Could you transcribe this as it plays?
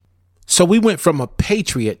So we went from a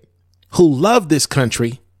patriot who loved this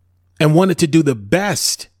country and wanted to do the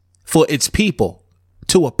best for its people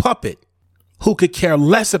to a puppet who could care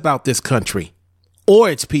less about this country or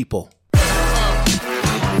its people.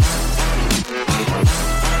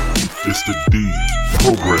 It's the D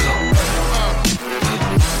program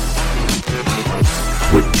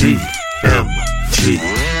with DMG.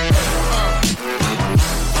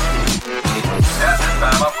 At this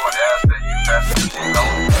time, I'm going to ask that you fasten your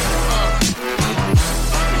seatbelt.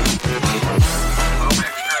 We'll be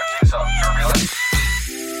experiencing some turbulence.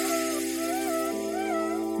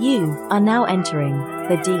 You are now entering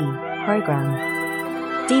the D program.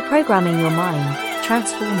 Deprogramming your mind,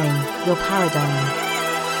 transforming your paradigm.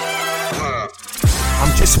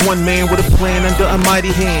 I'm just one man with a plan under a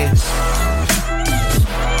mighty hand.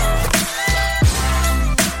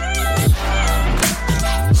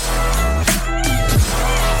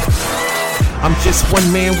 I'm just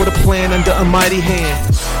one man with a plan under a mighty hand.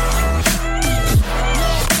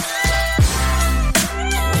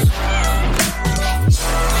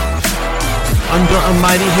 Under a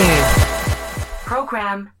mighty hand.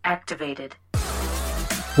 Program activated.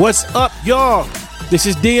 What's up, y'all? This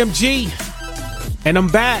is DMG, and I'm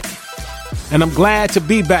back, and I'm glad to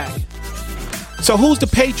be back. So who's the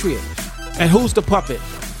patriot, and who's the puppet?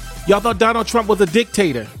 Y'all thought Donald Trump was a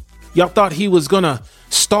dictator. Y'all thought he was gonna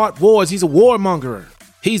start wars. He's a warmonger.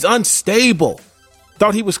 He's unstable.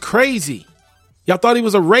 Thought he was crazy. Y'all thought he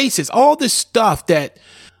was a racist. All this stuff that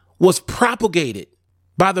was propagated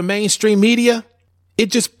by the mainstream media,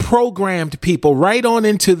 it just programmed people right on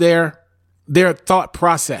into their thought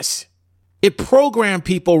process. It programmed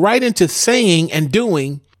people right into saying and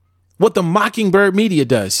doing what the Mockingbird media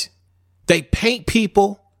does. They paint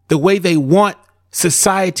people the way they want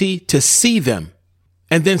society to see them.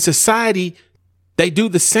 And then society, they do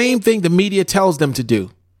the same thing the media tells them to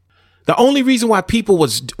do. The only reason why people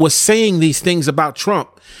was saying these things about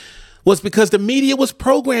Trump was because the media was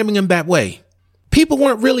programming him that way. People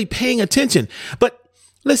weren't really paying attention. But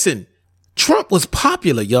listen, Trump was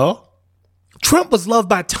popular, y'all. Trump was loved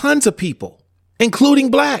by tons of people,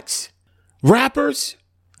 including blacks, rappers.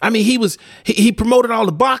 I mean, he promoted all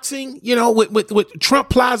the boxing, you know, with Trump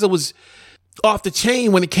Plaza was off the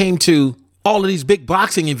chain when it came to all of these big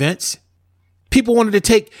boxing events. People wanted to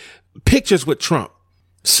take pictures with Trump.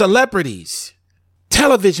 Celebrities,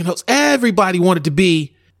 television hosts, everybody wanted to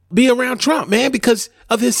be around Trump, man, because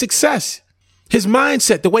of his success, his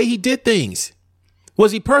mindset, the way he did things.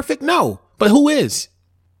 Was he perfect? No, but who is?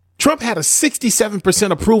 Trump had a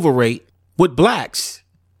 67% approval rate with blacks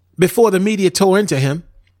before the media tore into him.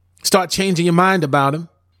 Start changing your mind about him,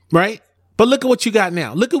 right? But look at what you got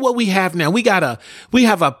now. Look at what we have now. We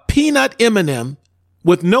have a peanut M&M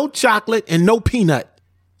with no chocolate and no peanut.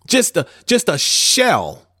 Just a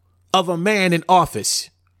shell of a man in office.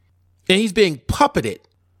 And he's being puppeted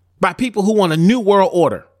by people who want a new world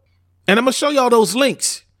order. And I'm going to show y'all those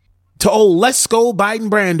links to old Let's Go Biden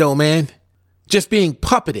Brando, man. Just being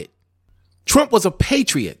puppeted. Trump was a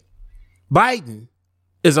patriot. Biden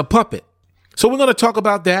is a puppet. So we're going to talk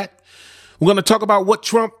about that. We're going to talk about what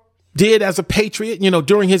Trump did as a patriot, you know,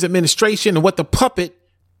 during his administration, and what the puppet,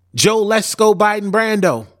 Joe Let's Go Biden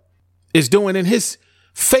Brando, is doing in his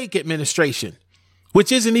fake administration,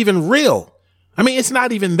 which isn't even real. I mean, it's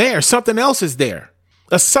not even there. Something else is there.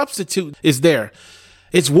 A substitute is there.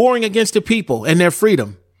 It's warring against the people and their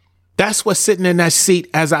freedom. That's what's sitting in that seat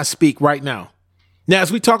as I speak right now. Now,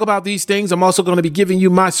 as we talk about these things, I'm also going to be giving you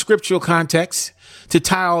my scriptural context to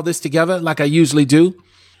tie all this together like I usually do.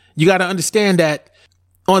 You got to understand that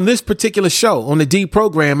on this particular show, on the D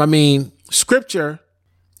program, I mean, scripture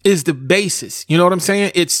is the basis. You know what I'm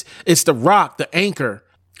saying? It's the rock, the anchor.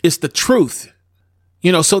 It's the truth,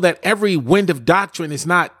 you know, so that every wind of doctrine is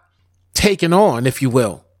not taken on, if you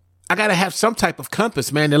will. I got to have some type of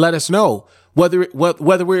compass, man, to let us know whether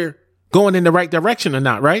we're going in the right direction or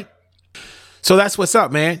not, right? So that's what's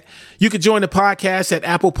up, man. You can join the podcast at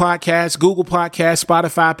Apple Podcasts, Google Podcasts,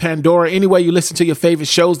 Spotify, Pandora. Anywhere you listen to your favorite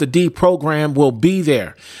shows, the D program will be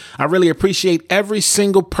there. I really appreciate every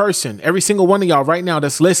single person, every single one of y'all right now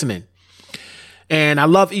that's listening. And I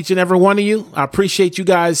love each and every one of you. I appreciate you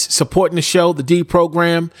guys supporting the show, the D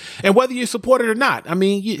program. And whether you support it or not, I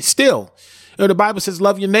mean, still, you know, the Bible says,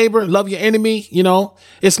 love your neighbor, love your enemy. You know,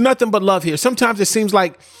 it's nothing but love here. Sometimes it seems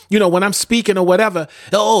like, you know, when I'm speaking or whatever,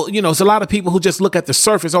 oh, you know, it's a lot of people who just look at the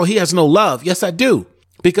surface. Oh, he has no love. Yes, I do.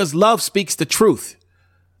 Because love speaks the truth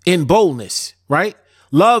in boldness, right?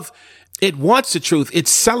 Love, it wants the truth. It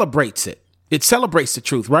celebrates it. It celebrates the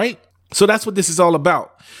truth, right? So that's what this is all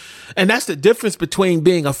about. And that's the difference between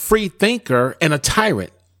being a free thinker and a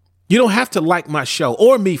tyrant. You don't have to like my show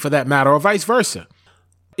or me for that matter, or vice versa.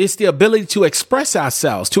 It's the ability to express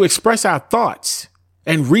ourselves, to express our thoughts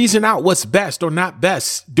and reason out what's best or not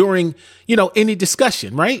best during, any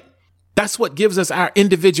discussion, right? That's what gives us our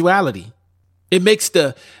individuality. It makes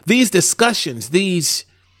these discussions, these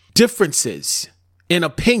differences in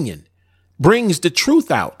opinion, brings the truth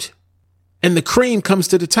out and the cream comes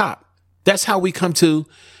to the top. That's how we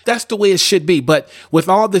that's the way it should be. But with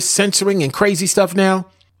all this censoring and crazy stuff now,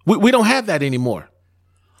 we don't have that anymore.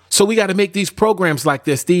 So we got to make these programs like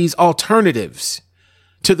this, these alternatives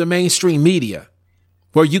to the mainstream media,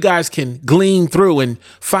 where you guys can glean through and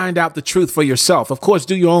find out the truth for yourself. Of course,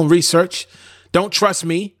 do your own research. Don't trust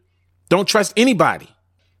me. Don't trust anybody.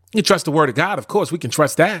 You can trust the word of God. Of course, we can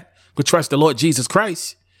trust that. We trust the Lord Jesus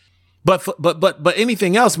Christ. But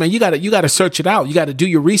anything else, man, you gotta search it out. You got to do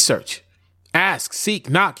your research. Ask, seek,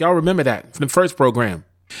 knock. Y'all remember that from the first program.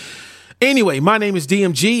 Anyway, my name is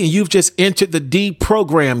DMG and you've just entered the D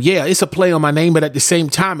program. Yeah, it's a play on my name, but at the same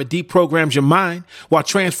time, it deprograms your mind while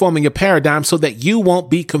transforming your paradigm so that you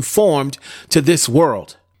won't be conformed to this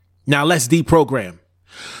world. Now let's deprogram.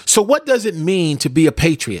 So what does it mean to be a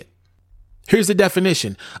patriot? Here's the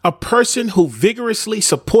definition. A person who vigorously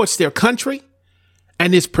supports their country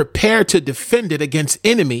and is prepared to defend it against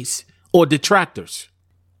enemies or detractors.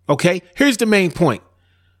 Okay, here's the main point.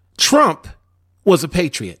 Trump was a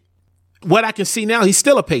patriot. What I can see now, he's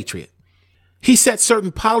still a patriot. He set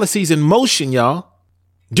certain policies in motion, y'all,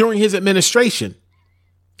 during his administration.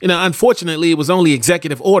 Unfortunately, it was only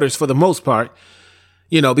executive orders for the most part,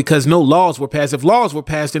 because no laws were passed. If laws were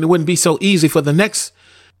passed, then it wouldn't be so easy for the next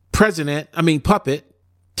puppet,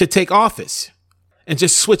 to take office and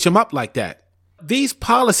just switch him up like that. These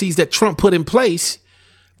policies that Trump put in place,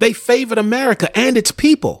 they favored America and its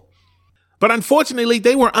people. But unfortunately,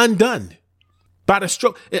 they were undone. By the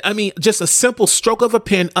stroke, just a simple stroke of a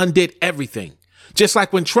pen undid everything. Just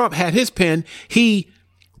like when Trump had his pen, he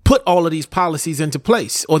put all of these policies into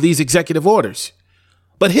place, or these executive orders.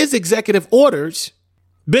 But his executive orders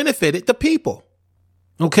benefited the people.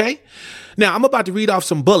 Okay? Now, I'm about to read off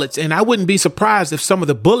some bullets, and I wouldn't be surprised if some of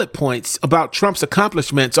the bullet points about Trump's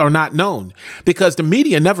accomplishments are not known, because the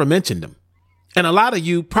media never mentioned them. And a lot of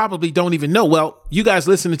you probably don't even know. Well, you guys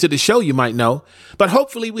listening to the show, you might know, but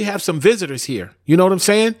hopefully we have some visitors here. You know what I'm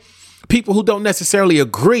saying? People who don't necessarily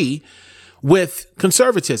agree with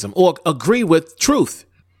conservatism or agree with truth.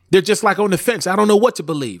 They're just like on the fence. I don't know what to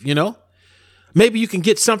believe, Maybe you can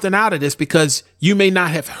get something out of this because you may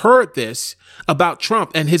not have heard this about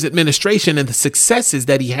Trump and his administration and the successes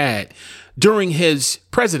that he had during his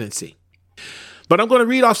presidency. But I'm going to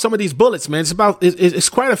read off some of these bullets, man. It's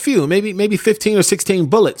quite a few, maybe 15 or 16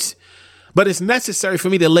 bullets. But it's necessary for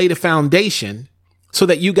me to lay the foundation so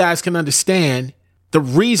that you guys can understand the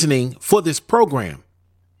reasoning for this program,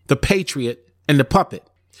 the Patriot and the Puppet.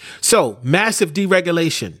 So massive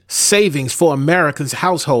deregulation savings for Americans'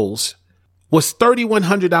 households was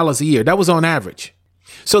 $3,100 a year. That was on average.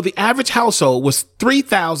 So the average household was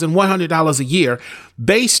 $3,100 a year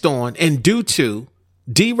based on and due to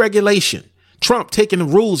deregulation. Trump taking the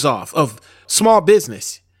rules off of small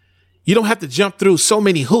business. You don't have to jump through so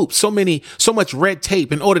many hoops, so much red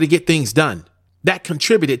tape in order to get things done. That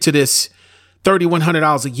contributed to this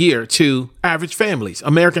 $3,100 a year to average families,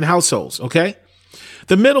 American households. Okay.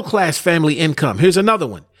 The middle class family income. Here's another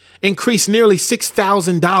one. Increased nearly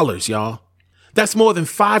 $6,000, y'all. That's more than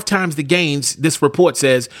 5 times the gains, this report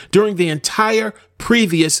says, during the entire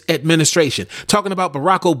previous administration. Talking about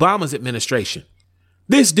Barack Obama's administration.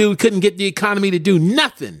 This dude couldn't get the economy to do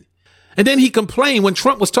nothing. And then he complained when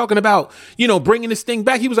Trump was talking about, bringing this thing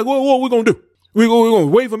back. He was like, what are we going to do? We're going to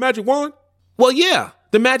wave a magic wand? Well, yeah,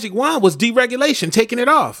 the magic wand was deregulation, taking it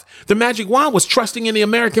off. The magic wand was trusting in the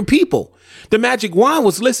American people. The magic wand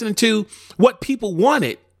was listening to what people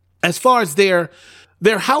wanted as far as their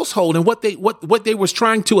household and what they was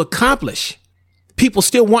trying to accomplish. People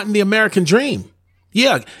still wanting the American dream.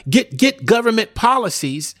 Yeah, get government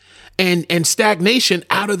policies and stagnation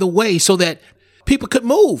out of the way so that people could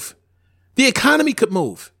move. The economy could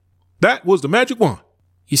move. That was the magic wand.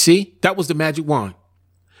 You see, that was the magic wand.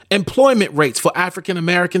 Employment rates for African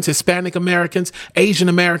Americans, Hispanic Americans, Asian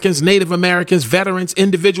Americans, Native Americans, veterans,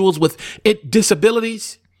 individuals with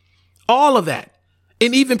disabilities, all of that.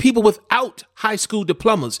 And even people without high school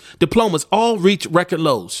diplomas all reach record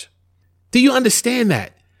lows. Do you understand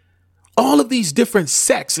that? All of these different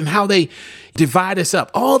sects and how they divide us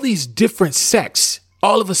up, all these different sects,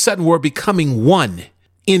 all of a sudden we're becoming one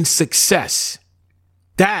in success.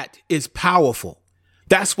 That is powerful.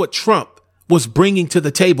 That's what Trump was bringing to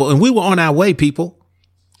the table. And we were on our way, people.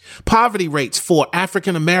 Poverty rates for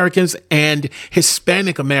African Americans and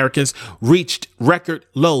Hispanic Americans reached record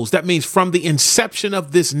lows. That means from the inception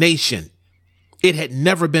of this nation, it had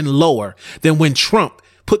never been lower than when Trump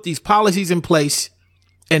put these policies in place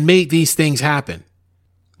and made these things happen.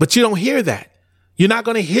 But you don't hear that. You're not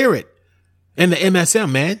going to hear it in the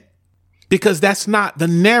MSM, man, because that's not the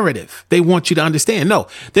narrative they want you to understand. No,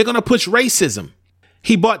 they're going to push racism.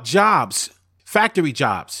 He bought jobs, factory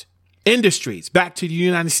jobs, industries back to the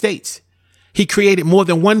United States. He created more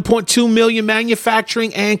than 1.2 million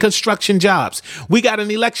manufacturing and construction jobs. We got an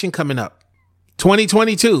election coming up,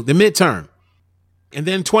 2022, the midterm. And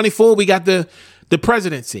then 24, we got the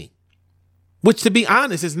presidency, which, to be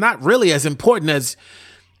honest, is not really as important as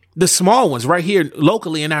the small ones right here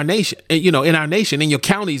locally in our nation, in your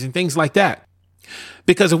counties and things like that.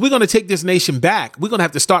 Because if we're going to take this nation back, we're going to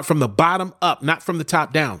have to start from the bottom up, not from the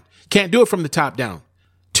top down. Can't do it from the top down.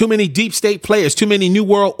 Too many deep state players, too many New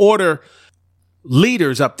World Order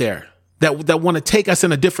leaders up there that want to take us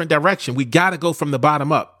in a different direction. We got to go from the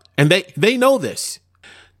bottom up. And they know this.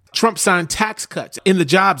 Trump signed tax cuts in the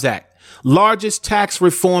Jobs Act, largest tax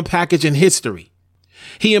reform package in history.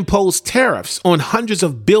 He imposed tariffs on hundreds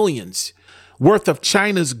of billions worth of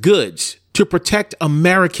China's goods to protect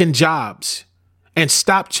American jobs and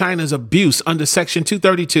stop China's abuse under Section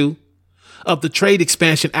 232 of the Trade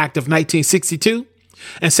Expansion Act of 1962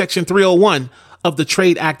 and Section 301 of the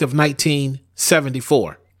Trade Act of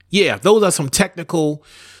 1974. Yeah, those are some technical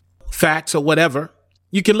facts or whatever.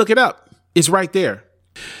 You can look it up. It's right there.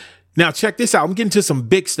 Now, check this out. I'm getting to some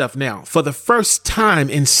big stuff now. For the first time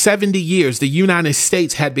in 70 years, the United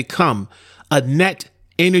States had become a net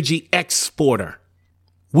energy exporter.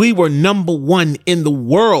 We were number one in the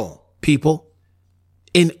world, people,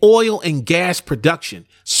 in oil and gas production,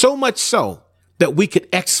 so much so that we could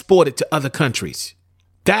export it to other countries.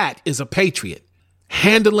 That is a patriot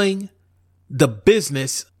handling the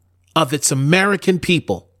business of its American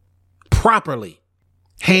people properly,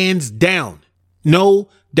 hands down. No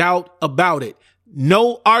doubt about it.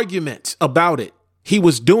 No arguments about it. He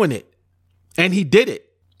was doing it, and he did it.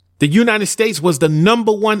 The United States was the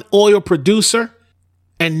number one oil producer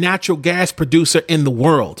and natural gas producer in the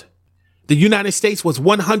world. The United States was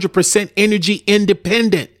 100% energy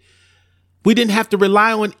independent. We didn't have to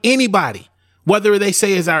rely on anybody, whether they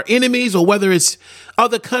say is our enemies or whether it's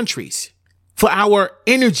other countries, for our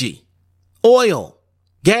energy, oil,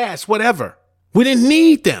 gas, whatever. We didn't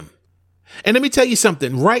need them. And let me tell you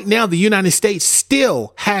something. Right now, the United States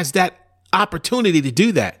still has that opportunity to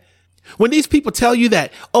do that. When these people tell you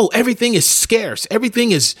that, oh, everything is scarce,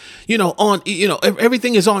 everything is,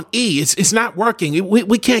 everything is on E. It's not working.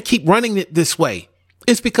 We can't keep running it this way.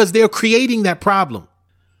 It's because they're creating that problem.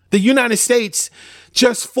 The United States,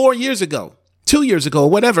 just 4 years ago, 2 years ago,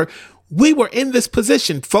 whatever, we were in this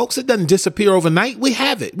position. Folks, it doesn't disappear overnight. We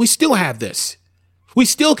have it. We still have this. We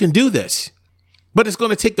still can do this. But it's going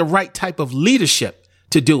to take the right type of leadership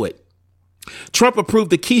to do it. Trump approved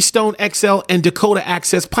the Keystone XL and Dakota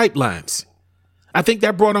Access pipelines. I think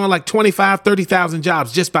that brought on like 25, 30,000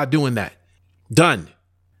 jobs just by doing that. Done.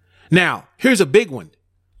 Now, here's a big one.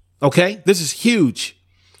 Okay, this is huge,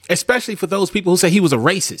 especially for those people who say he was a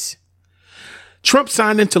racist. Trump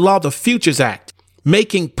signed into law the Futures Act,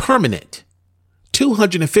 making permanent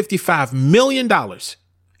 $255 million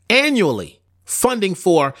annually funding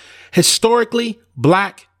for historically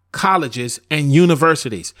black colleges and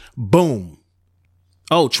universities. Boom.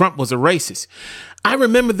 Oh, Trump was a racist. I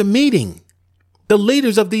remember the meeting. The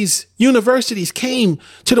leaders of these universities came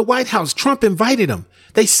to the White House. Trump invited them.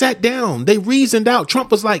 They sat down. They reasoned out.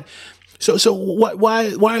 Trump was like, so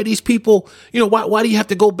why are these people, why do you have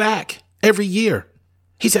to go back every year?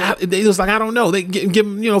 He said, it was like, I don't know. They give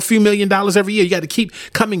him, a few $1 million every year. You got to keep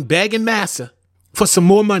coming begging massa for some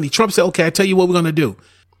more money. Trump said, okay, I tell you what we're going to do.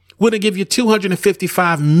 We're going to give you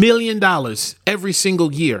 $255 million every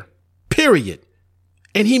single year, period.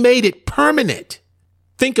 And he made it permanent.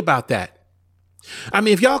 Think about that. I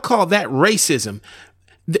mean, if y'all call that racism,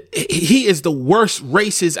 he is the worst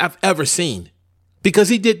racist I've ever seen, because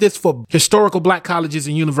he did this for historical black colleges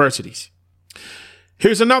and universities.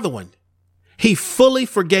 Here's another one. He fully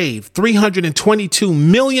forgave $322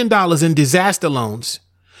 million in disaster loans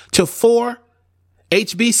to 4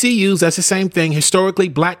 HBCUs, that's the same thing, historically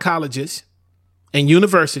black colleges and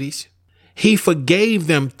universities. He forgave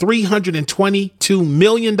them $322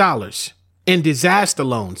 million in disaster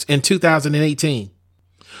loans in 2018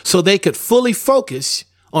 so they could fully focus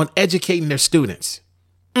on educating their students.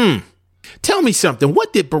 Tell me something.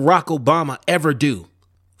 What did Barack Obama ever do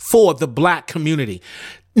for the black community?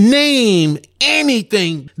 Name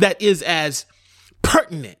anything that is as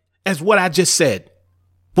pertinent as what I just said.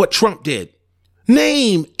 what Trump did.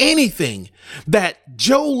 Name anything that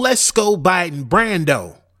Joe Lesko Biden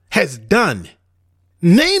Brando has done.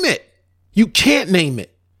 Name it. You can't name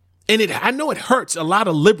it. And I know it hurts a lot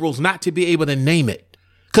of liberals not to be able to name it.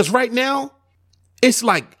 Because right now, it's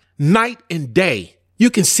like night and day. You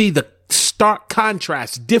can see the stark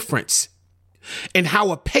contrast difference in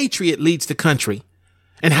how a patriot leads the country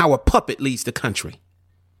and how a puppet leads the country.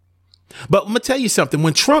 But I'm going to tell you something.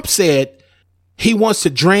 When Trump said he wants to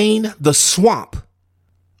drain the swamp,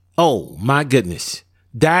 oh my goodness,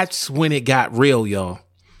 that's when it got real, y'all.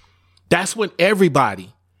 That's when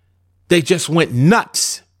everybody, they just went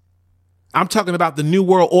nuts. I'm talking about the New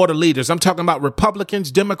World Order leaders. I'm talking about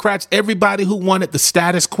Republicans, Democrats, everybody who wanted the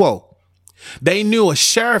status quo. They knew a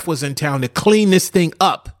sheriff was in town to clean this thing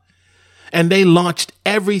up. And they launched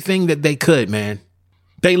everything that they could, man.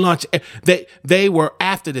 They were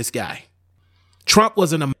after this guy. Trump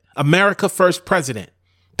was an America First president.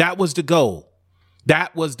 That was the goal.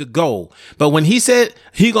 That was the goal. But when he said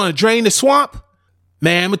he's going to drain the swamp,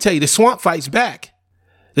 man, I'm going to tell you, the swamp fights back.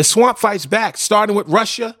 The swamp fights back, starting with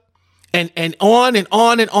Russia and on and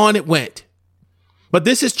on and on it went. But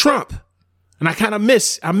this is Trump. And I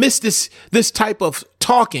miss this type of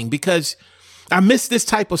talking because I miss this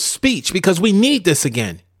type of speech because we need this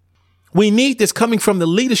again. We need this coming from the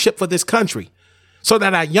leadership for this country so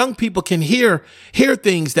that our young people can hear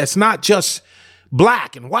things that's not just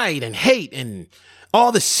black and white and hate and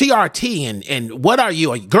all the CRT and what are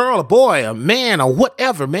you, a girl, a boy, a man, or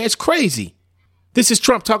whatever, man. It's crazy. This is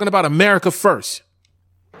Trump talking about America first.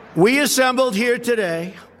 We assembled here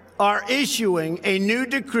today are issuing a new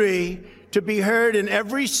decree to be heard in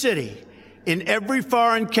every city, in every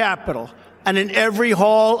foreign capital, and in every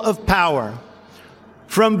hall of power.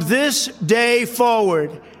 From this day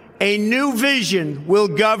forward, a new vision will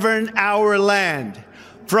govern our land.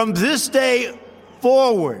 From this day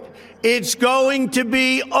forward, it's going to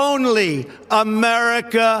be only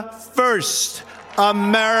America first.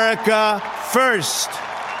 America first.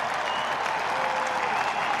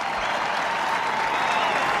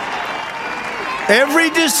 Every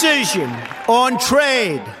decision on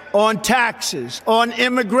trade, on taxes, on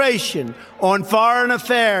immigration, on foreign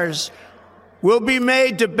affairs will be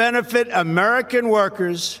made to benefit American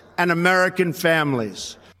workers and American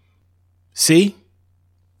families. See,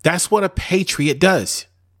 that's what a patriot does.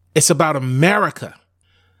 It's about America,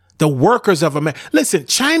 the workers of America. Listen,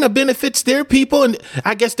 China benefits their people, and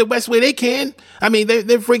I guess the best way they can. I mean, they're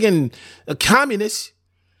friggin' communists.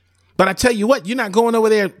 But I tell you what, you're not going over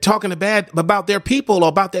there talking bad about their people or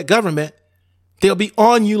about their government. They'll be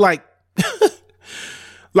on you like,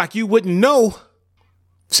 like you wouldn't know.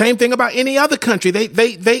 Same thing about any other country.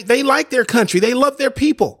 They like their country. They love their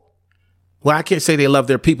people. Well, I can't say they love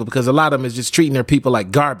their people because a lot of them is just treating their people like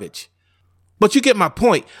garbage. But you get my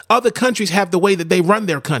point. Other countries have the way that they run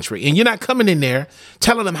their country, and you're not coming in there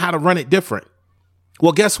telling them how to run it different.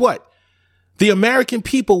 Well, guess what? The American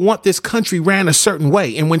people want this country ran a certain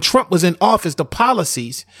way. And when Trump was in office, the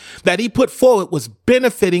policies that he put forward was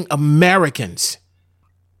benefiting Americans.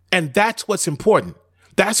 And that's what's important.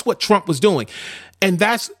 That's what Trump was doing. And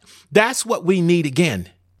that's what we need again.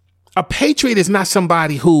 A patriot is not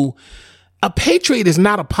a patriot is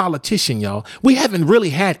not a politician, y'all. We haven't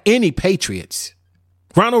really had any patriots.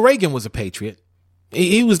 Ronald Reagan was a patriot.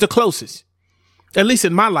 He was the closest, at least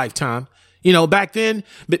in my lifetime. You know, back then,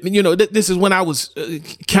 you know, this is when I was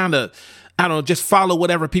kind of, I don't know, just follow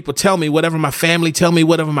whatever people tell me, whatever my family tell me,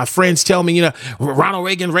 whatever my friends tell me. You know, Ronald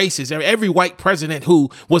Reagan racist. Every white president who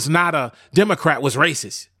was not a Democrat was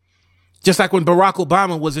racist. Just like when Barack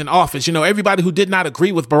Obama was in office, you know, everybody who did not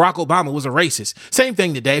agree with Barack Obama was a racist. Same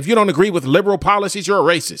thing today. If you don't agree with liberal policies, you're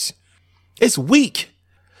a racist. It's weak.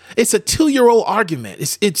 It's a 2-year-old argument.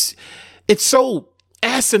 It's so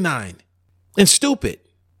asinine and stupid.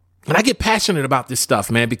 And I get passionate about this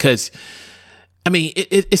stuff, man, because I mean,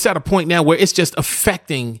 it's at a point now where it's just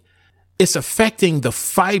affecting the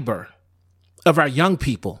fiber of our young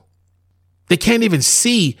people. They can't even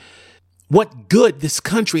see what good this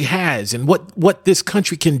country has and what this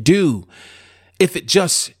country can do if it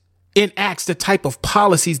just enacts the type of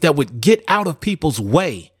policies that would get out of people's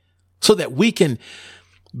way so that we can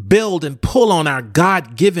build and pull on our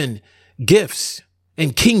God-given gifts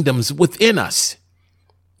and kingdoms within us.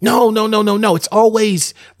 No. It's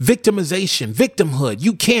always victimization, victimhood.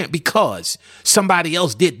 You can't because somebody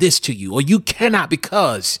else did this to you, or you cannot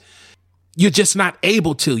because you're just not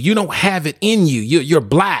able to. You don't have it in you. You're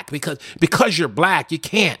black because you're black. You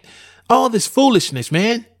can't. All this foolishness,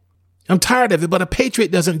 man. I'm tired of it, but a patriot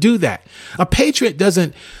doesn't do that. A patriot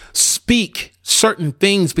doesn't speak certain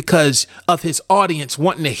things because of his audience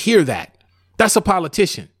wanting to hear that. That's a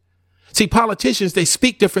politician. See, politicians, they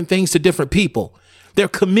speak different things to different people. They're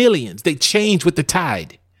chameleons. They change with the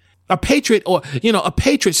tide. A patriot a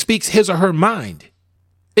patriot speaks his or her mind.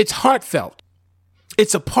 It's heartfelt.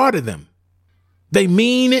 It's a part of them. They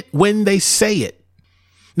mean it when they say it.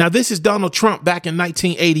 Now, this is Donald Trump back in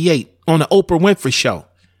 1988 on the Oprah Winfrey Show.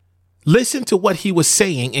 Listen to what he was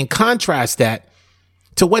saying and contrast that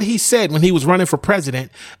to what he said when he was running for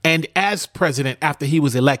president and as president after he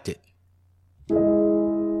was elected.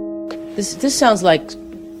 This sounds like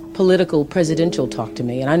political presidential talk to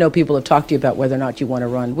me, and I know people have talked to you about whether or not you want to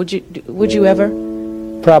run. Would you ever?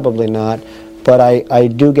 Probably not, but I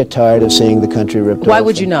do get tired of seeing the country ripped off. Why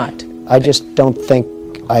would you not? I just don't think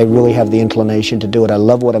I really have the inclination to do it. I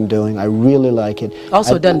love what I'm doing. I really like it.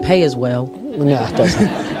 Also, it doesn't pay as well. No, it doesn't.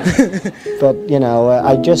 But,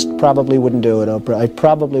 I just probably wouldn't do it, Oprah. I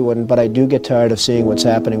probably wouldn't, but I do get tired of seeing what's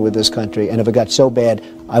happening with this country. And if it got so bad,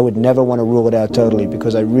 I would never want to rule it out totally,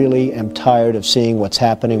 because I really am tired of seeing what's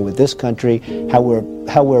happening with this country, how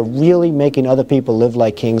we're really making other people live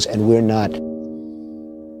like kings, and we're not.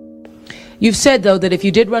 You've said, though, that if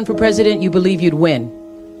you did run for president, you believe you'd win.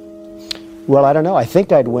 Well, I don't know. I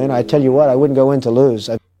think I'd win. I tell you what, I wouldn't go in to lose.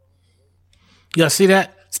 Y'all see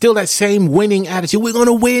that? Still that same winning attitude. We're going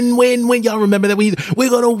to win. Y'all remember that? We're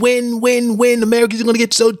going to win. Americans are going to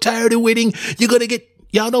get so tired of winning.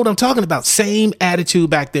 Y'all know what I'm talking about. Same attitude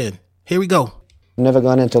back then. Here we go. Never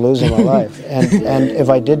gone into losing my life. And if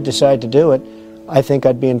I did decide to do it, I think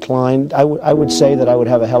I'd be inclined, I would say that I would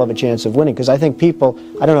have a hell of a chance of winning, because I think people,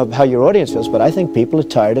 I don't know how your audience feels, but I think people are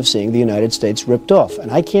tired of seeing the United States ripped off.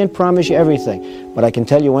 And I can't promise you everything, but I can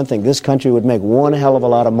tell you one thing: this country would make one hell of a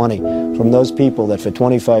lot of money from those people that for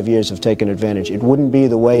 25 years have taken advantage. It wouldn't be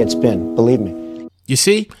the way it's been, believe me. You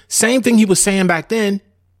see, same thing he was saying back then,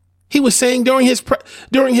 he was saying during his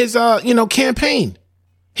campaign.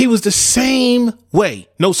 He was the same way.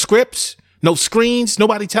 No scripts, no screens,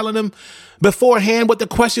 nobody telling him beforehand what the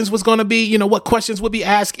questions was going to be, what questions would be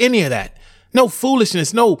asked, any of that. No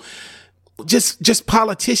foolishness, no, just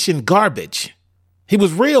politician garbage. He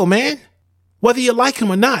was real, man. Whether you like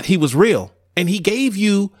him or not, he was real. And he gave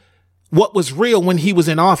you what was real when he was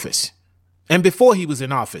in office and before he was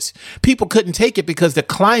in office. People couldn't take it because the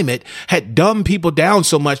climate had dumbed people down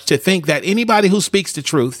so much to think that anybody who speaks the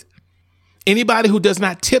truth, anybody who does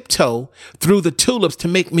not tiptoe through the tulips to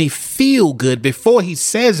make me feel good before he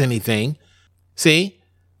says anything. See,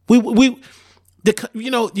 the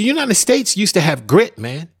United States used to have grit,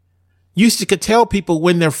 man. Could tell people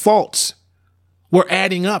when their faults were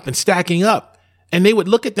adding up and stacking up, and they would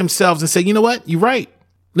look at themselves and say, you know what? You're right.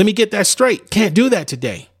 Let me get that straight. Can't do that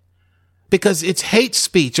today because it's hate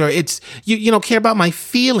speech, or it's, you don't care about my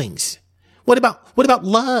feelings. What about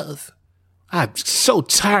love? I'm so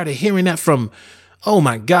tired of hearing that from, oh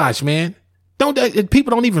my gosh, man. People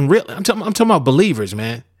don't even really, I'm talking about believers,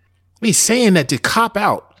 man. Me saying that to cop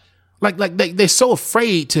out, like they're so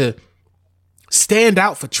afraid to stand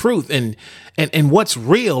out for truth and what's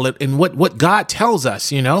real and what God tells us,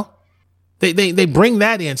 they bring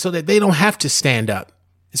that in so that they don't have to stand up.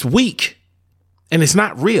 It's weak and it's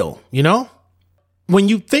not real, When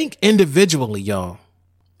you think individually, y'all,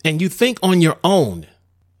 and you think on your own,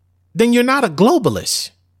 then you're not a globalist.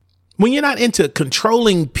 When you're not into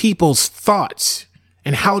controlling people's thoughts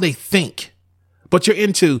and how they think, but you're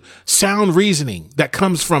into sound reasoning that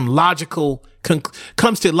comes from logical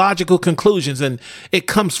conclusions, and it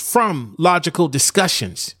comes from logical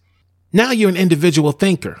discussions. Now you're an individual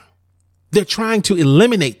thinker. They're trying to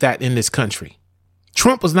eliminate that in this country.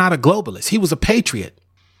 Trump was not a globalist. He was a patriot,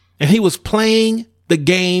 and he was playing the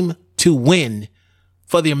game to win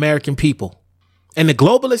for the American people. And the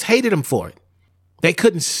globalists hated him for it. They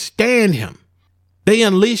couldn't stand him. They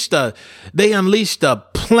unleashed a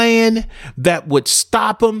plan that would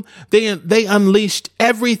stop him. They unleashed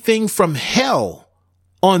everything from hell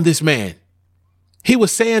on this man. He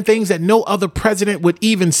was saying things that no other president would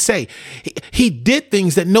even say. He did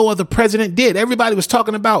things that no other president did. Everybody was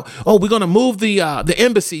talking about, we're going to move the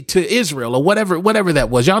embassy to Israel or whatever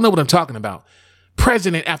that was. Y'all know what I'm talking about.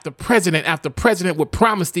 President after president after president would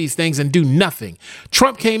promise these things and do nothing.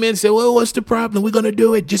 Trump came in and said, well, what's the problem? We're going to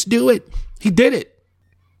do it. Just do it. He did it.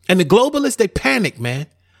 And the globalists, they panicked, man.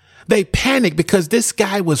 They panicked because this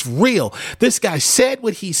guy was real. This guy said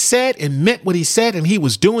what he said and meant what he said, and he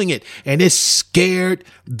was doing it. And it scared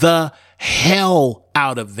the hell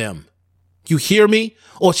out of them. You hear me?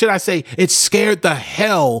 Or should I say it scared the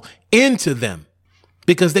hell into them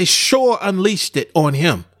because they sure unleashed it on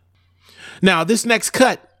him. Now, this next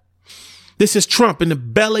cut, this is Trump in the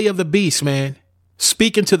belly of the beast, man,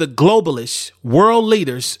 speaking to the globalist world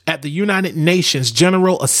leaders at the United Nations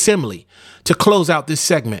General Assembly to close out this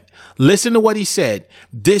segment. Listen to what he said.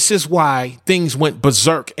 This is why things went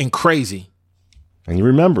berserk and crazy. And you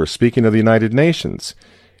remember, speaking of the United Nations,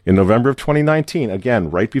 in November of 2019,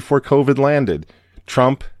 again, right before COVID landed,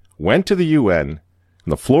 Trump went to the UN, on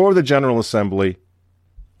the floor of the General Assembly,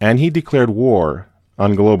 and he declared war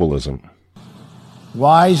on globalism.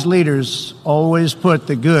 Wise leaders always put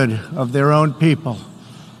the good of their own people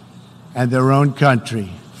and their own country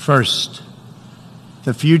first.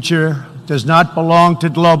 The future does not belong to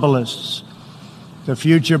globalists. The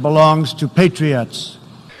future belongs to patriots.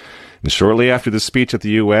 And shortly after the speech at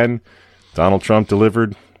the UN, Donald Trump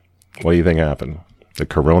delivered, what do you think happened? The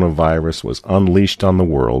coronavirus was unleashed on the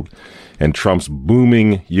world, and Trump's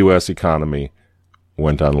booming U.S. economy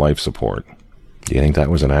went on life support. Do you think that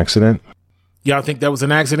was an accident? Y'all think that was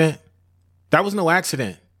an accident? That was no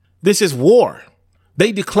accident. This is war.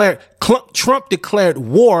 Trump declared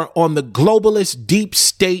war on the globalist deep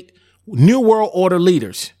state New World Order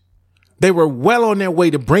leaders. They were well on their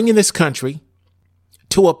way to bringing this country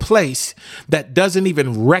to a place that doesn't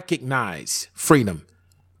even recognize freedom.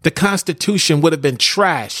 The Constitution would have been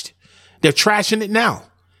trashed. They're trashing it now,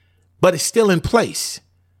 but it's still in place.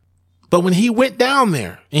 But when he went down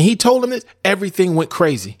there and he told them this, everything went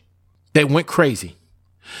crazy. They went crazy.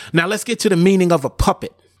 Now let's get to the meaning of a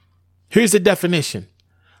puppet. Here's the definition.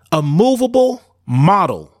 A movable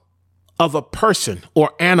model of a person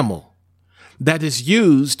or animal that is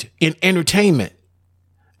used in entertainment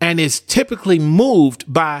and is typically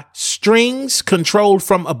moved by strings controlled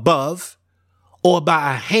from above or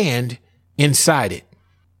by a hand inside it.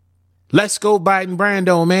 Let's go Biden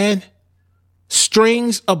Brando, man.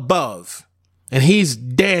 Strings above, and he's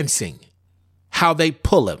dancing how they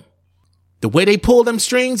pull him. The way they pull them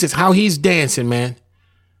strings is how he's dancing, man.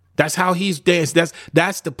 That's how he's dancing.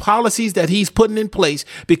 That's the policies that he's putting in place,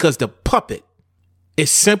 because the puppet is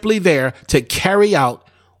simply there to carry out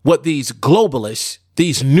what these globalists,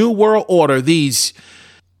 these New World Order, these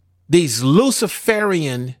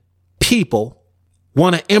Luciferian people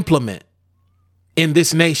want to implement in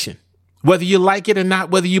this nation. Whether you like it or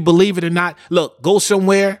not, whether you believe it or not, look, go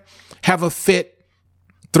somewhere, have a fit,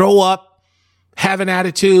 throw up, have an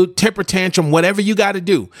attitude, temper tantrum, whatever you got to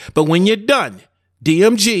do. But when you're done,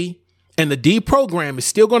 DMG and the D program is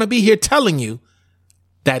still going to be here telling you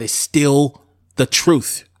that is still the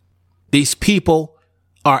truth. These people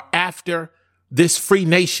are after this free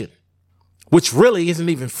nation, which really isn't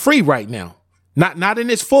even free right now. Not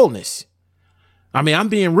in its fullness. I mean, I'm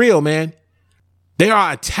being real, man. They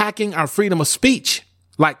are attacking our freedom of speech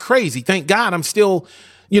like crazy. Thank God I'm still,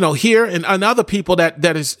 here and other people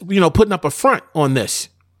that is, putting up a front on this.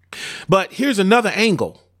 But here's another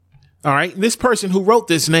angle. All right. This person who wrote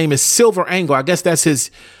this name is Silver Angle. I guess that's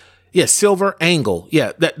his. Yeah. Silver Angle.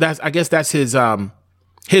 Yeah. I guess that's his or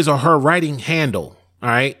her writing handle. All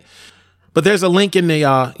right. But there's a link in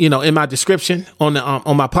the, in my description on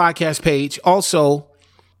my podcast page. Also,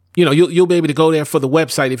 you'll be able to go there for the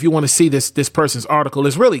website if you want to see this person's article.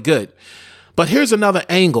 It's really good. But here's another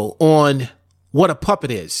angle on what a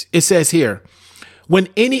puppet is. It says here, when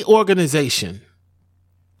any organization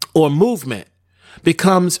or movement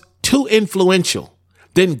becomes too influential,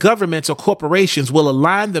 then governments or corporations will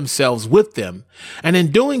align themselves with them. And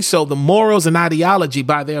in doing so, the morals and ideology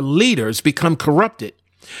by their leaders become corrupted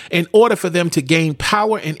in order for them to gain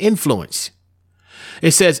power and influence.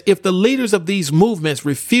 It says, if the leaders of these movements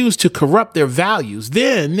refuse to corrupt their values,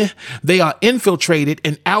 then they are infiltrated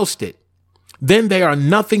and ousted. Then they are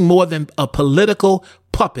nothing more than a political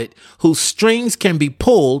puppet whose strings can be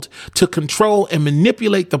pulled to control and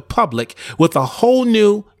manipulate the public with a whole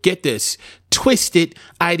new, get this, twisted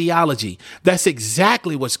ideology. That's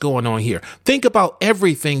exactly what's going on here. Think about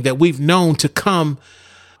everything that we've known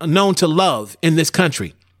to love in this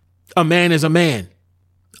country. A man is a man.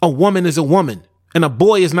 A woman is a woman. And a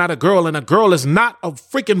boy is not a girl, and a girl is not a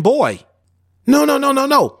freaking boy.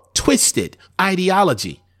 No. Twisted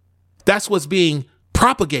ideology. That's what's being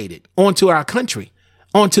propagated onto our country,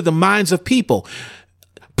 onto the minds of people,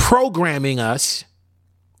 programming us,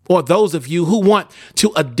 or those of you who want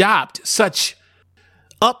to adopt such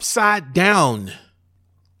upside down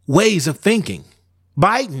ways of thinking.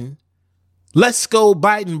 Biden, let's go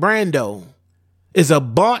Biden Brando, is a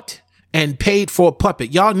bought and paid for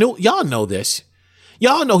puppet. Y'all know this.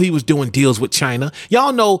 Y'all know he was doing deals with China.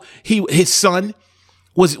 Y'all know his son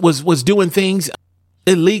was doing things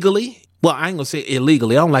illegally. Well, I ain't gonna say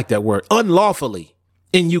illegally. I don't like that word. Unlawfully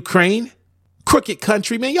in Ukraine. Crooked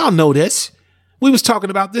country, man. Y'all know this. We was talking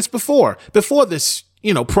about this before this,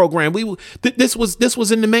 program. This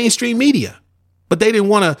was in the mainstream media. but they didn't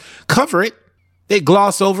want to cover it. They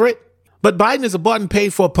gloss over it. But Biden is a bought and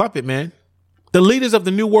paid for puppet, man. The leaders of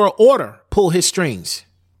the New World Order pull his strings.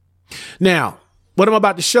 Now, what I'm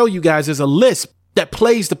about to show you guys is a list that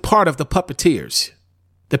plays the part of the puppeteers,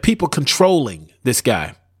 the people controlling this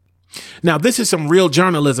guy. Now, this is some real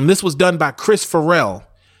journalism. This was done by Chris Farrell.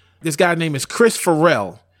 This guy's name is Chris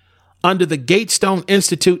Farrell under the Gatestone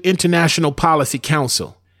Institute International Policy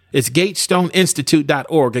Council. It's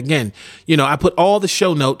gatestoneinstitute.org. Again, I put all the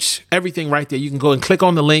show notes, everything right there. You can go and click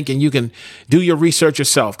on the link and you can do your research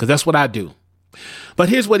yourself, because that's what I do. But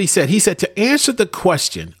here's what he said. He said, to answer the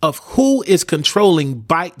question of who is controlling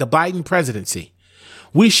the Biden presidency,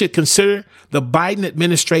 we should consider the Biden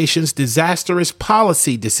administration's disastrous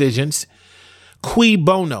policy decisions cui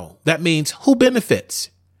bono. That means who benefits.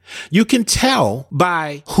 You can tell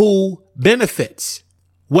by who benefits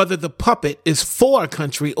whether the puppet is for a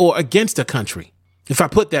country or against a country, if I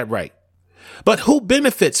put that right. But who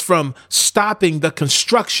benefits from stopping the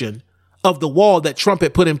construction of the wall that Trump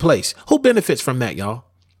had put in place? Who benefits from that, y'all?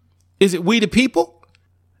 Is it we the people?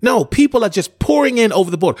 No, people are just pouring in over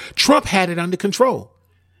the border. Trump had it under control.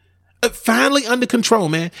 Finally under control,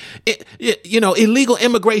 man. Illegal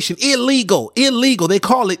immigration, illegal. They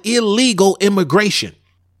call it illegal immigration.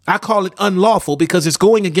 I call it unlawful because it's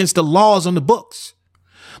going against the laws on the books.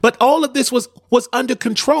 But all of this was under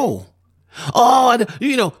control. Oh,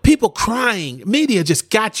 people crying. Media just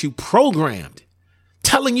got you programmed,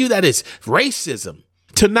 telling you that it's racism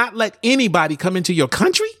to not let anybody come into your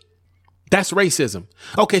country. That's racism.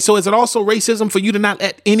 Okay, so is it also racism for you to not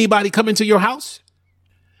let anybody come into your house?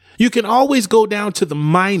 You can always go down to the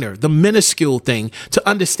minor, the minuscule thing to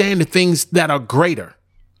understand the things that are greater.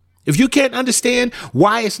 If you can't understand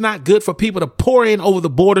why it's not good for people to pour in over the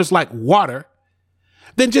borders like water,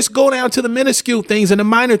 then just go down to the minuscule things and the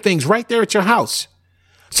minor things right there at your house.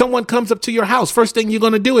 Someone comes up to your house. First thing you're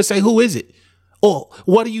going to do is say, who is it? Or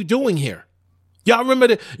what are you doing here? Y'all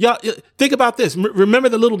remember y'all think about this. Remember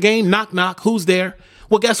the little game, knock, knock, who's there?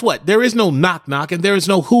 Well, guess what? There is no knock, knock, and there is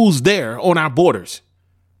no who's there on our borders.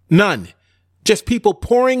 None. Just people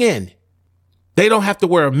pouring in. They don't have to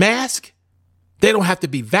wear a mask. They don't have to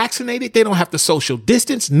be vaccinated. They don't have to social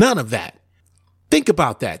distance. None of that. Think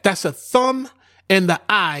about that. That's a thumb in the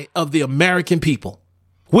eye of the American people.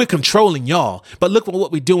 We're controlling y'all. But look at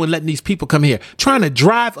what we're doing, letting these people come here, trying to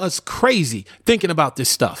drive us crazy thinking about this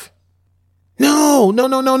stuff. No.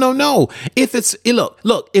 If it's,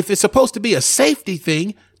 look, if it's supposed to be a safety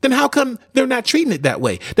thing, then how come they're not treating it that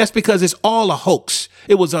way? That's because it's all a hoax.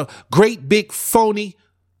 It was a great big phony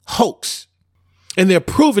hoax. And they're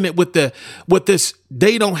proving it with this,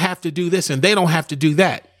 they don't have to do this and they don't have to do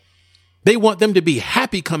that. They want them to be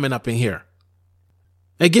happy coming up in here.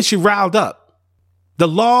 It gets you riled up. The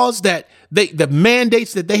laws the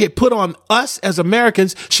mandates that they had put on us as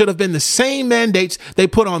Americans should have been the same mandates they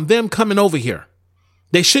put on them coming over here.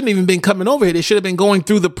 They shouldn't even been coming over here. They should have been going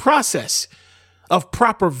through the process of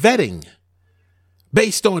proper vetting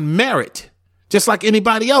based on merit, just like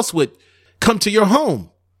anybody else would come to your home.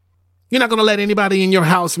 You're not going to let anybody in your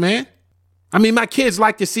house, man. I mean, my kids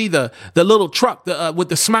like to see the little truck with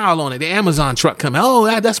the smile on it, the Amazon truck coming.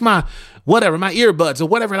 Oh, that's my earbuds or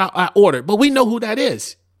whatever I ordered. But we know who that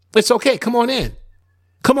is. It's okay. Come on in.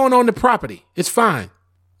 Come on the property. It's fine.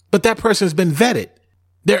 But that person's been vetted.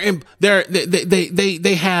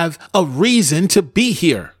 They have a reason to be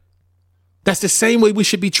here. That's the same way we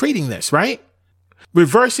should be treating this, right?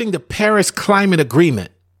 Reversing the Paris Climate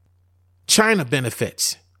Agreement. China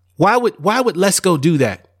benefits. Why would Let's Go do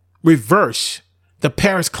that? Reverse the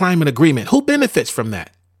Paris Climate Agreement. Who benefits from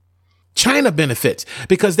that? China benefits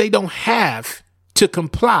because they don't have to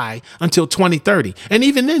comply until 2030. And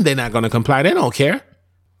even then, they're not going to comply. They don't care.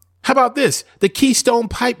 How about this? The Keystone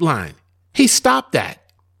Pipeline. He stopped that.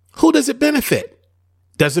 Who does it benefit?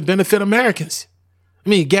 Does it benefit Americans? I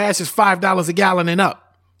mean, gas is $5 a gallon and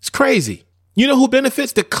up. It's crazy. You know who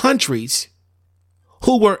benefits? The countries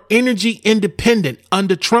who were energy independent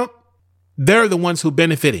under Trump. They're the ones who are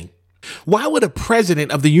benefiting. Why would a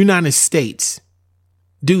president of the United States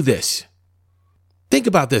do this? Think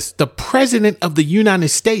about this. The president of the United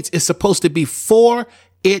States is supposed to be for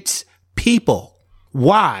its people.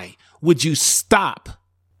 Why would you stop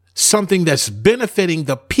something that's benefiting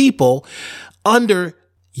the people under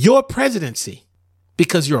your presidency?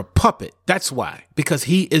 Because you're a puppet. That's why. Because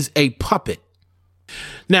he is a puppet.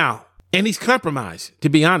 Now, and he's compromised, to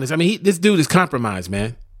be honest. I mean, this dude is compromised,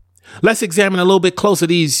 man. Let's examine a little bit closer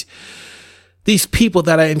these people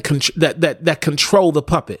that are that control the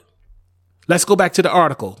puppet. Let's go back to the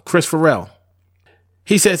article, Chris Farrell.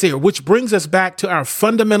 He says here, which brings us back to our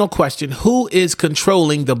fundamental question, who is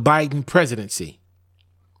controlling the Biden presidency?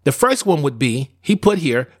 The first one would be, he put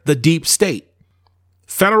here, the deep state.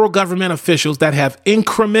 Federal government officials that have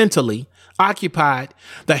incrementally occupied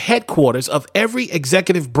the headquarters of every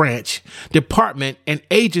executive branch, department, and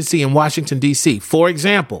agency in Washington, D.C. For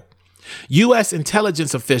example, U.S.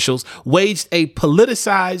 intelligence officials waged a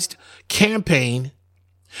politicized campaign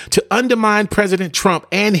to undermine President Trump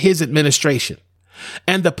and his administration.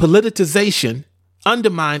 And the politicization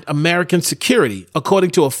undermined American security,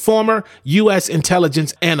 according to a former U.S.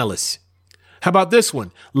 intelligence analyst. How about this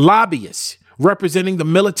one? Lobbyists representing the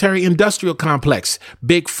military-industrial complex,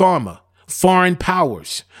 big pharma, foreign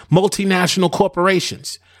powers, multinational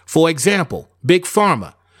corporations. For example, big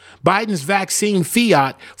pharma. Biden's vaccine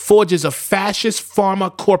fiat forges a fascist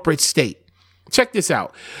pharma corporate state. Check this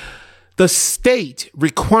out. The state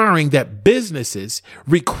requiring that businesses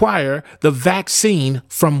require the vaccine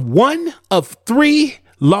from one of three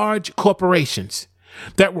large corporations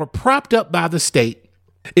that were propped up by the state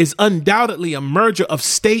is undoubtedly a merger of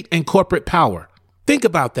state and corporate power. Think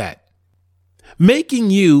about that.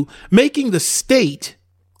 These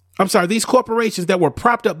corporations that were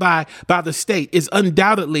propped up by the state is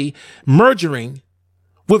undoubtedly merging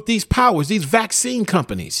with these powers, these vaccine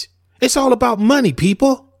companies. It's all about money,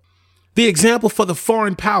 people. The example for the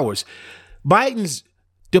foreign powers, Biden's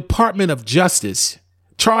Department of Justice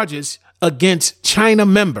charges against China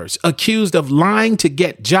members accused of lying to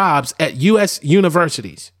get jobs at U.S.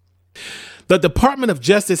 universities. The Department of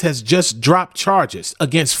Justice has just dropped charges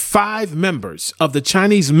against 5 members of the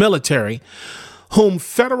Chinese military whom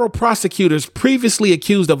federal prosecutors previously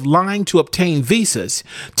accused of lying to obtain visas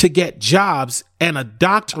to get jobs and a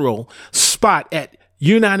doctoral spot at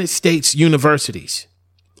United States universities.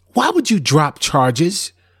 Why would you drop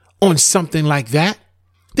charges on something like that?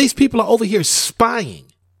 These people are over here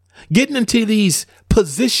spying, getting into these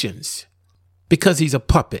positions because he's a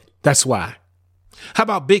puppet. That's why. How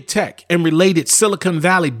about big tech and related Silicon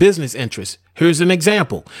Valley business interests? Here's an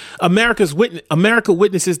example. America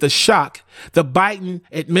witnesses the shock the Biden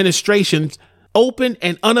administration's open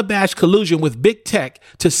and unabashed collusion with big tech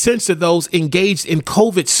to censor those engaged in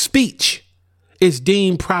COVID speech is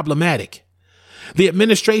deemed problematic. The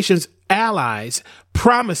administration's allies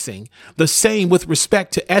promising the same with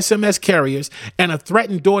respect to SMS carriers and a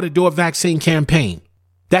threatened door-to-door vaccine campaign.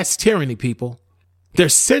 That's tyranny, people. They're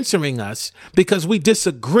censoring us because we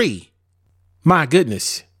disagree. My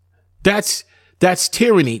goodness. That's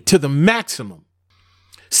tyranny to the maximum.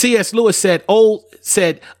 C.S. Lewis said,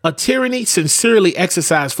 a tyranny sincerely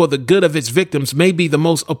exercised for the good of its victims may be the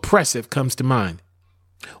most oppressive comes to mind.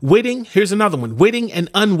 Here's another one. Witting and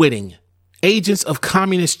unwitting. Agents of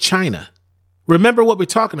communist China. Remember what we're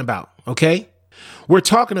talking about, okay? We're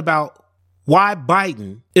talking about why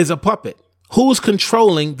Biden is a puppet. Who's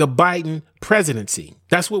controlling the Biden presidency?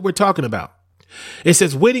 That's what we're talking about. It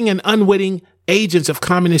says witting and unwitting agents of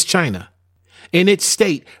communist China. In its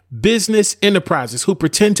state, business enterprises who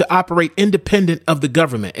pretend to operate independent of the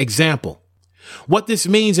government. Example. What this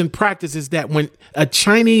means in practice is that when a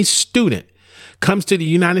Chinese student comes to the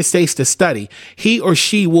United States to study, he or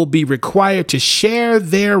she will be required to share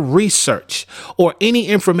their research or any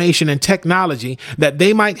information and technology that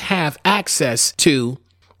they might have access to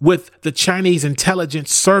with the Chinese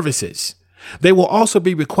intelligence services. They will also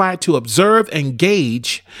be required to observe and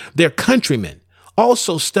gauge their countrymen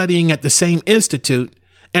also studying at the same institute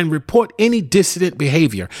and report any dissident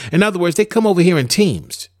behavior. In other words, they come over here in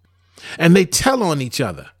teams and they tell on each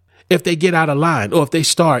other if they get out of line or if they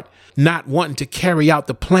start not wanting to carry out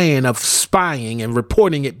the plan of spying and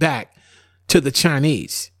reporting it back to the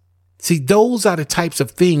Chinese. See, those are the types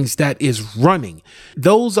of things that is running.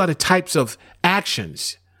 Those are the types of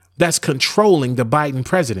actions that's controlling the Biden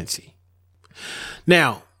presidency.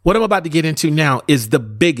 Now, what I'm about to get into now is the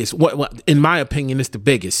biggest. What in my opinion, is the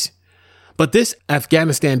biggest. But this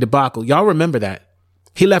Afghanistan debacle, y'all remember that.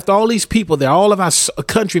 He left all these people there, all of our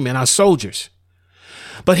countrymen, our soldiers.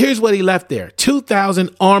 But here's what he left there.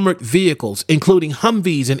 2,000 armored vehicles, including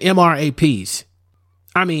Humvees and MRAPs.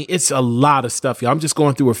 I mean, it's a lot of stuff, y'all. I'm just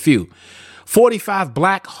going through a few. 45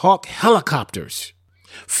 Black Hawk helicopters,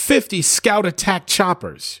 50 Scout attack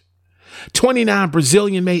choppers, 29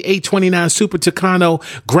 Brazilian-made A-29 Super Tucano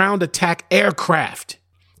ground attack aircraft.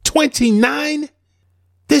 29?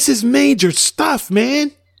 This is major stuff,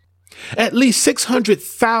 man. At least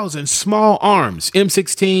 600,000 small arms,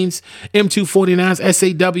 M16s, M249s,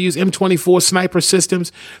 SAWs, M24 sniper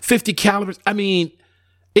systems, 50 calibers. I mean,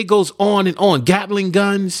 it goes on and on. Gatling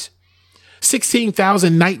guns,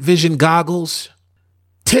 16,000 night vision goggles,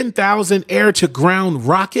 10,000 air-to-ground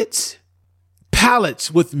rockets, pallets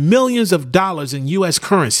with millions of dollars in U.S.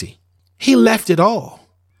 currency. He left it all.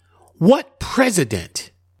 What president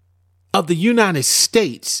of the United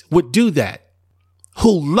States would do that, who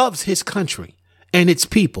loves his country and its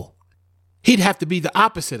people, he'd have to be the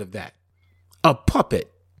opposite of that. A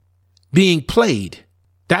puppet being played.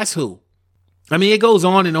 That's who. I mean, it goes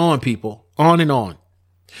on and on, people. On and on.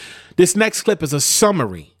 This next clip is a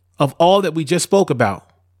summary of all that we just spoke about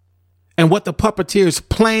and what the puppeteers'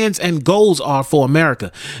 plans and goals are for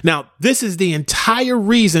America. Now, this is the entire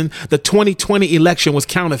reason the 2020 election was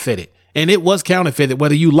counterfeited. And it was counterfeited,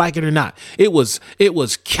 whether you like it or not. It was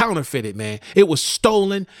counterfeited, man. It was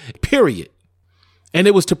stolen, period. And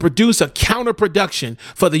it was to produce a counterproduction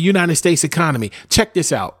for the United States economy. Check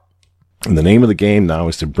this out. And the name of the game now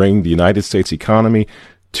is to bring the United States economy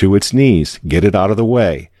to its knees, get it out of the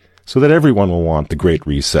way, so that everyone will want the Great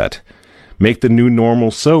Reset. Make the new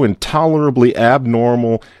normal so intolerably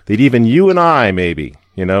abnormal that even you and I, maybe,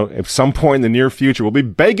 at some point in the near future, we'll be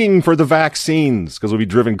begging for the vaccines because we'll be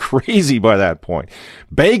driven crazy by that point.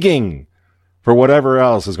 Begging for whatever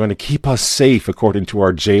else is going to keep us safe according to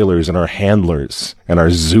our jailers and our handlers and our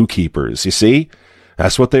zookeepers. You see?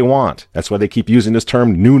 That's what they want. That's why they keep using this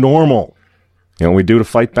term, new normal. You know what we do to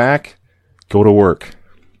fight back? Go to work.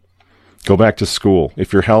 Go back to school.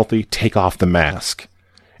 If you're healthy, take off the mask.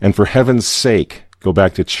 And for heaven's sake, go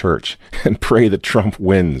back to church and pray that Trump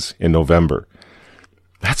wins in November.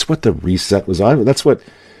 That's what the reset was on. That's what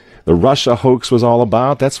the Russia hoax was all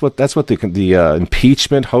about. That's what the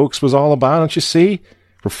impeachment hoax was all about. Don't you see?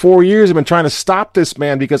 For 4 years, I've been trying to stop this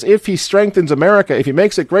man because if he strengthens America, if he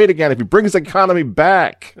makes it great again, if he brings the economy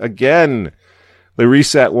back again, the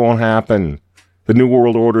reset won't happen. The New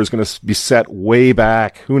World Order is going to be set way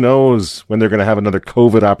back. Who knows when they're going to have another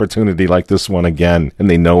COVID opportunity like this one again, and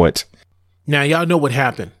they know it. Now, y'all know what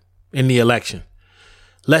happened in the election.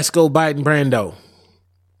 Let's go Biden Brando.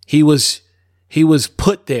 He was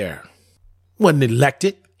put there. Wasn't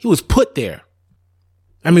elected. He was put there.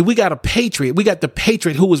 I mean, we got a patriot. We got the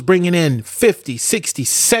patriot who was bringing in 50, 60,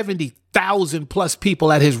 70,000 plus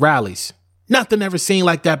people at his rallies. Nothing ever seen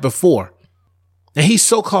like that before. And he's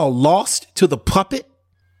so-called lost to the puppet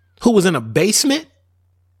who was in a basement,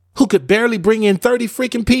 who could barely bring in 30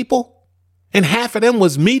 freaking people. And half of them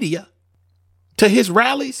was media to his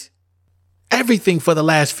rallies. Everything for the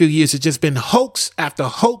last few years has just been hoax after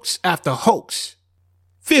hoax after hoax.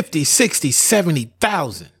 50, 60,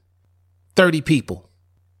 70,000, 30 people.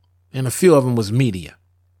 And a few of them was media.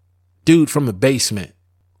 Dude from the basement.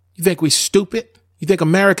 You think we stupid? You think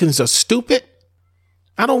Americans are stupid?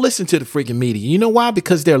 I don't listen to the freaking media. You know why?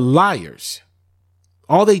 Because they're liars.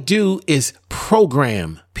 All they do is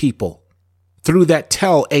program people through that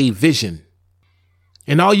tell-a vision.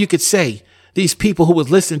 And all you could say, these people who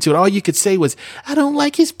was listening to it, all you could say was, I don't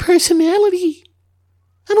like his personality.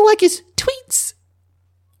 I don't like his tweets.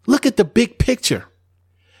 Look at the big picture.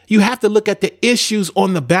 You have to look at the issues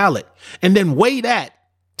on the ballot and then weigh that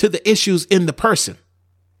to the issues in the person.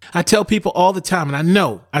 I tell people all the time, and I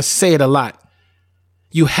know I say it a lot.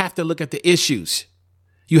 You have to look at the issues.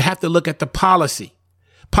 You have to look at the policy.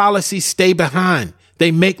 Policies stay behind.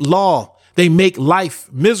 They make law. They make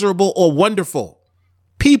life miserable or wonderful.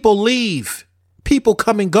 People leave. People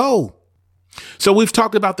come and go. So we've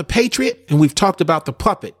talked about the patriot and we've talked about the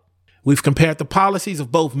puppet. We've compared the policies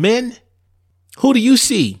of both men. Who do you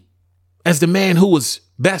see as the man who was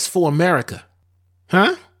best for America?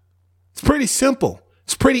 Huh? It's pretty simple.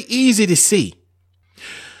 It's pretty easy to see.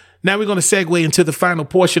 Now we're going to segue into the final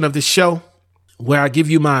portion of the show where I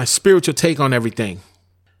give you my spiritual take on everything.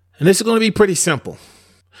 And this is going to be pretty simple.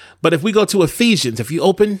 But if we go to Ephesians, if you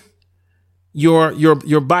open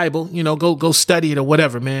your Bible, go study it or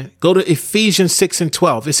whatever, man. Go to Ephesians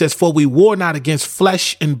 6:12. It says, for we war not against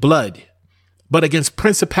flesh and blood, but against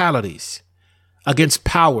principalities, against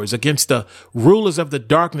powers, against the rulers of the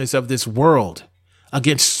darkness of this world,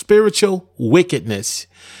 against spiritual wickedness.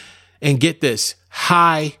 And get this,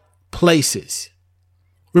 high places.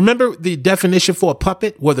 Remember the definition for a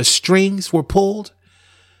puppet where the strings were pulled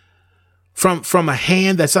from a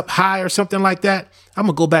hand that's up high or something like that? I'm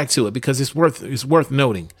going to go back to it because it's worth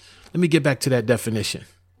noting. Let me get back to that definition.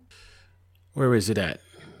 Where is it at?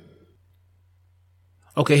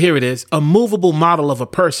 Okay, here it is. A movable model of a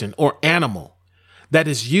person or animal that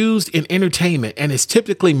is used in entertainment and is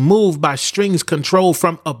typically moved by strings controlled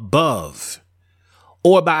from above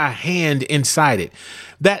or by a hand inside it.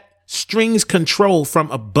 That strings control from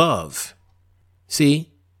above.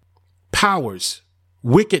 See? Powers,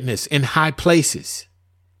 wickedness in high places.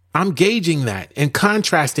 I'm gauging that and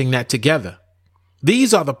contrasting that together.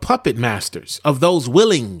 These are the puppet masters of those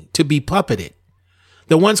willing to be puppeted.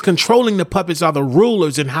 The ones controlling the puppets are the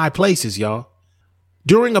rulers in high places, y'all.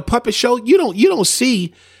 During a puppet show, you don't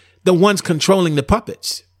see the ones controlling the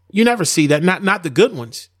puppets. You never see that. Not the good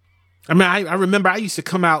ones. I mean, I remember I used to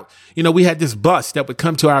come out, we had this bus that would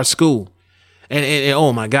come to our school. And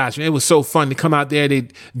oh my gosh, man, it was so fun to come out there.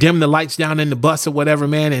 They'd dim the lights down in the bus or whatever,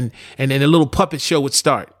 man. And then a little puppet show would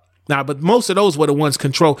start. Now, but most of those were the ones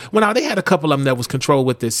controlled. Well, now they had a couple of them that was controlled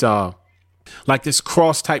with this, like this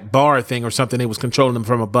cross type bar thing or something. They was controlling them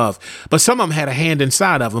from above. But some of them had a hand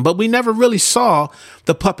inside of them. But we never really saw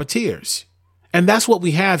the puppeteers. And that's what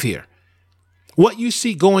we have here. What you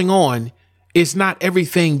see going on is not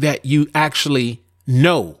everything that you actually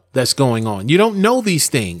know that's going on. You don't know these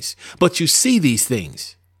things, but you see these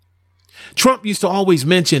things. Trump used to always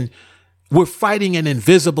mention we're fighting an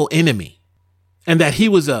invisible enemy and that he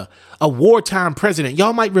was a wartime president.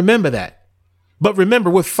 Y'all might remember that. But remember,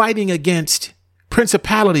 we're fighting against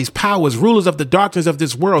principalities, powers, rulers of the darkness of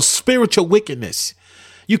this world, spiritual wickedness.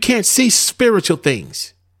 You can't see spiritual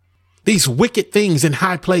things, these wicked things in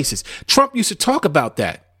high places. Trump used to talk about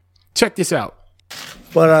that. Check this out.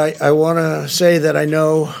 But I want to say that I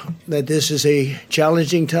know that this is a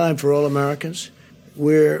challenging time for all Americans.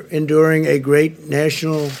 We're enduring a great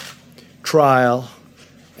national trial,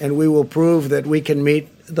 and we will prove that we can meet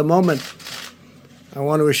the moment. I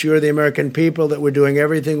want to assure the American people that we're doing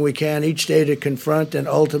everything we can each day to confront and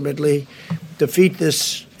ultimately defeat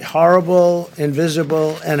this horrible,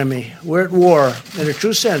 invisible enemy. We're at war. In a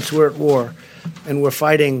true sense, we're at war, and we're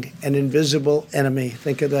fighting an invisible enemy.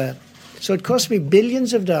 Think of that. So it cost me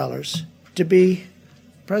billions of dollars to be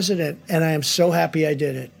president, and I am so happy I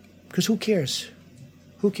did it. Because who cares?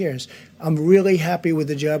 Who cares? I'm really happy with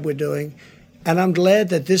the job we're doing, and I'm glad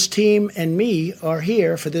that this team and me are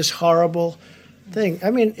here for this horrible thing.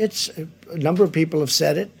 I mean, it's a number of people have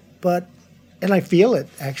said it, and I feel it,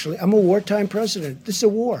 actually. I'm a wartime president. This is a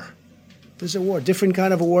war. This is a war, different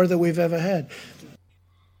kind of a war than we've ever had.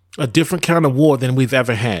 A different kind of war than we've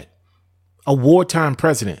ever had. A wartime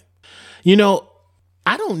president.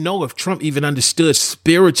 I don't know if Trump even understood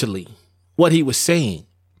spiritually what he was saying,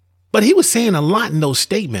 but he was saying a lot in those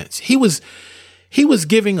statements. He was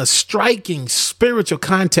giving a striking spiritual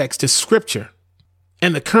context to scripture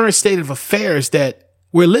and the current state of affairs that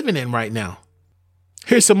we're living in right now.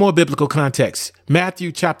 Here's some more biblical context.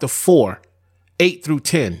 Matthew chapter 4, 8 through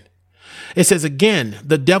 10. It says, again,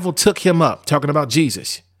 the devil took him up, talking about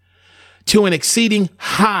Jesus, to an exceeding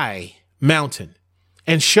high mountain,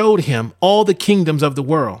 and showed him all the kingdoms of the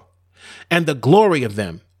world and the glory of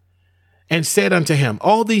them, and said unto him,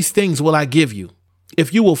 all these things will I give you,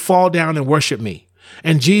 if you will fall down and worship me.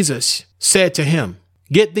 And Jesus said to him,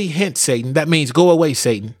 get thee hence, Satan. That means go away,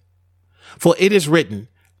 Satan. For it is written,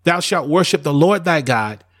 thou shalt worship the Lord thy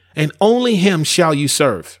God, and only him shall you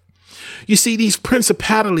serve. You see, these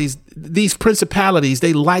principalities,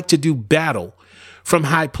 they like to do battle from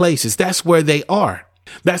high places. That's where they are.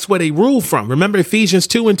 That's where they rule from. Remember Ephesians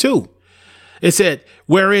 2:2. It said,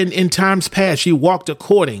 wherein in times past you walked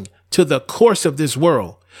according to the course of this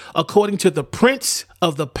world, according to the prince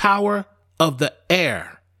of the power of the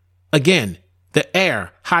air. Again, the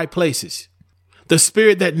air, high places. The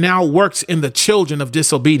spirit that now works in the children of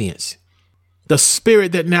disobedience. The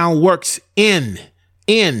spirit that now works in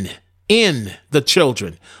the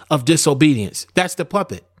children of disobedience. That's the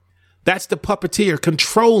puppet. That's the puppeteer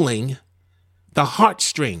controlling the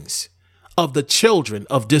heartstrings of the children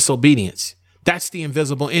of disobedience. That's the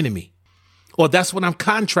invisible enemy. Or that's what I'm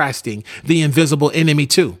contrasting the invisible enemy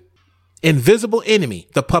to. Invisible enemy,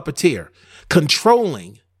 the puppeteer,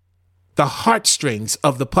 controlling the heartstrings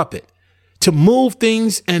of the puppet to move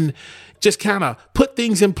things and just kind of put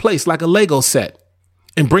things in place like a Lego set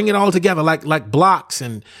and bring it all together like blocks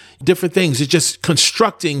and different things. It's just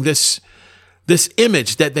constructing this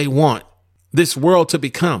image that they want this world to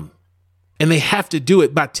become. And they have to do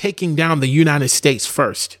it by taking down the United States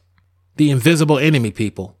first. The invisible enemy,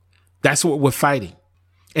 people. That's what we're fighting.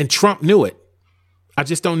 And Trump knew it. I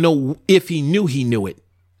just don't know if he knew it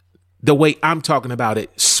the way I'm talking about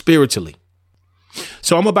it spiritually.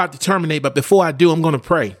 So I'm about to terminate, but before I do, I'm going to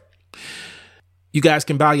pray. You guys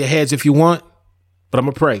can bow your heads if you want, but I'm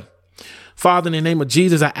going to pray. Father, in the name of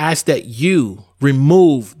Jesus, I ask that you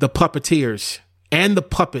remove the puppeteers and the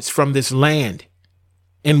puppets from this land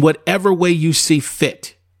in whatever way you see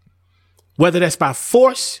fit, whether that's by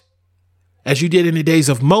force, as you did in the days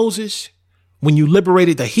of Moses, when you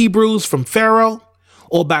liberated the Hebrews from Pharaoh,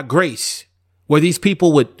 or by grace, where these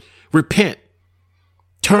people would repent,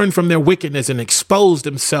 turn from their wickedness and expose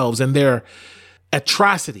themselves and their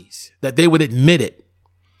atrocities, that they would admit it.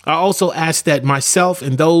 I also ask that myself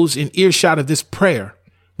and those in earshot of this prayer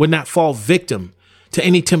would not fall victim to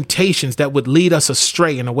any temptations that would lead us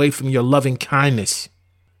astray and away from your loving kindness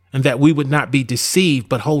and that we would not be deceived,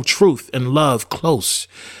 but hold truth and love close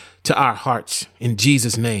to our hearts. In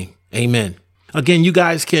Jesus' name, amen. Again, you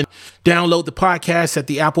guys can download the podcast at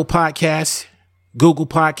the Apple Podcasts, Google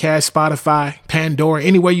Podcasts, Spotify, Pandora,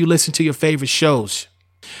 anywhere you listen to your favorite shows.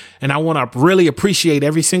 And I want to really appreciate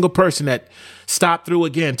every single person that stopped through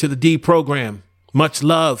again to the D program. Much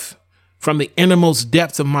love from the innermost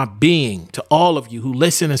depths of my being to all of you who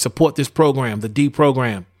listen and support this program, the D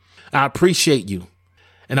program. I appreciate you.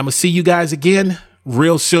 And I'm going to see you guys again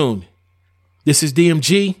real soon. This is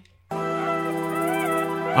DMG.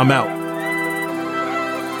 I'm out.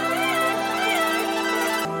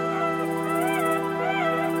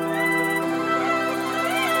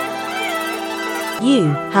 You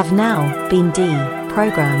have now been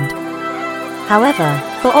deprogrammed. However,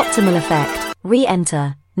 for optimal effect,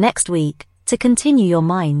 re-enter next week to continue your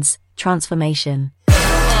mind's transformation.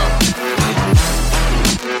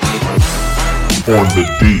 On the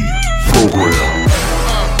D program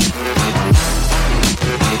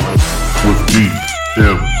with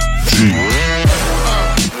DMG.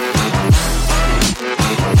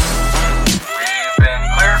 We've been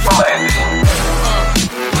cleared for landing.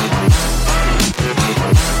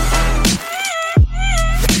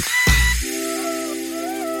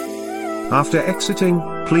 After exiting,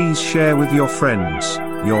 please share with your friends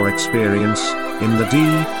your experience in the D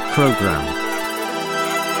program.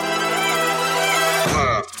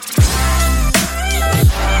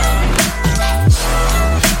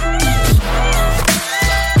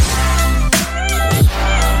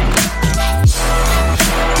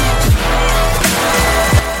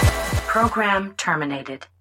 Program terminated.